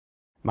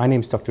My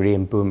name is Dr.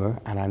 Ian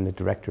Boomer and I'm the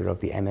Director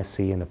of the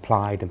MSc in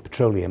Applied and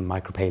Petroleum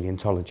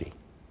Micropaleontology.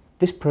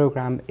 This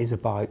programme is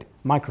about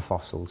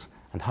microfossils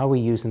and how we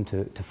use them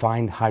to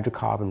find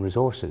hydrocarbon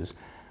resources,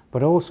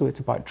 but also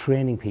it's about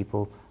training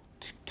people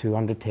to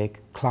undertake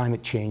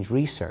climate change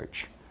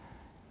research.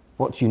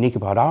 What's unique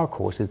about our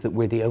course is that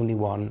we're the only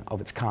one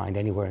of its kind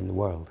anywhere in the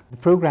world. The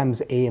programme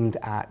is aimed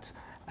at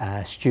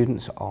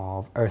students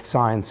of earth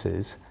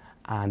sciences,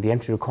 and the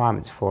entry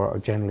requirements for are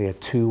generally a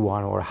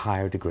 2-1 or a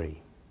higher degree.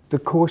 The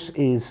course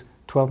is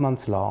 12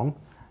 months long.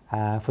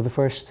 For the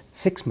first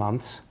 6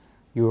 months,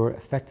 you're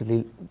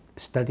effectively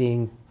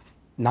studying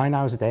 9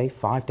 hours a day,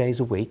 5 days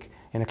a week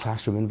in a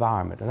classroom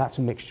environment, and that's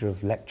a mixture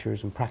of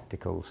lectures and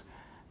practicals.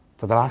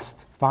 For the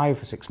last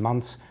 5 or 6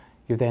 months,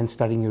 you're then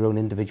studying your own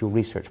individual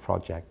research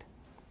project.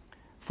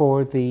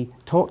 For the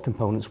taught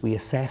components, we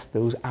assess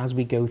those as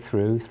we go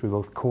through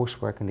both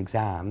coursework and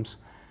exams,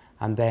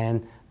 and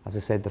then, as I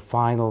said, the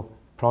final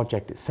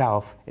project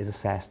itself is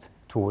assessed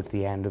towards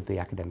the end of the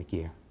academic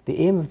year. The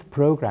aim of the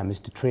programme is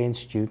to train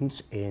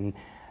students in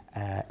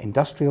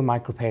industrial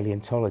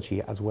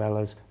micropaleontology as well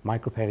as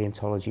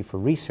micropaleontology for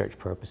research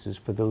purposes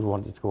for those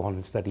wanting to go on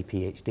and study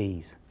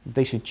PhDs.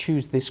 They should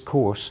choose this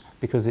course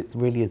because it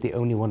really is the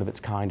only one of its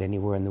kind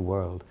anywhere in the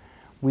world.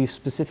 We've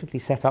specifically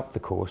set up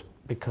the course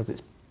because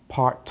it's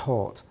part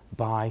taught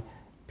by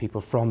people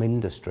from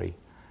industry.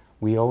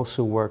 We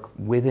also work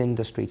with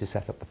industry to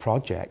set up the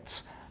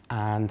projects,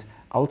 and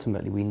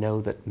ultimately we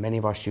know that many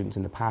of our students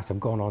in the past have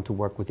gone on to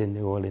work within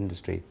the oil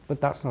industry,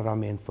 but that's not our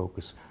main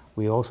focus.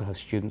 We also have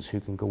students who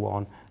can go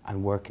on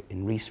and work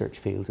in research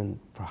fields and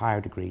for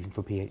higher degrees and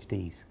for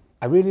PhDs.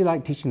 I really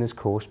like teaching this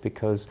course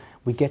because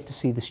we get to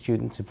see the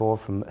students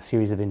evolve from a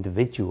series of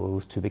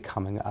individuals to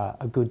becoming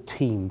a good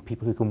team,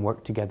 people who can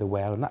work together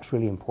well, and that's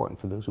really important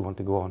for those who want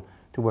to go on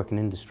to work in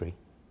industry.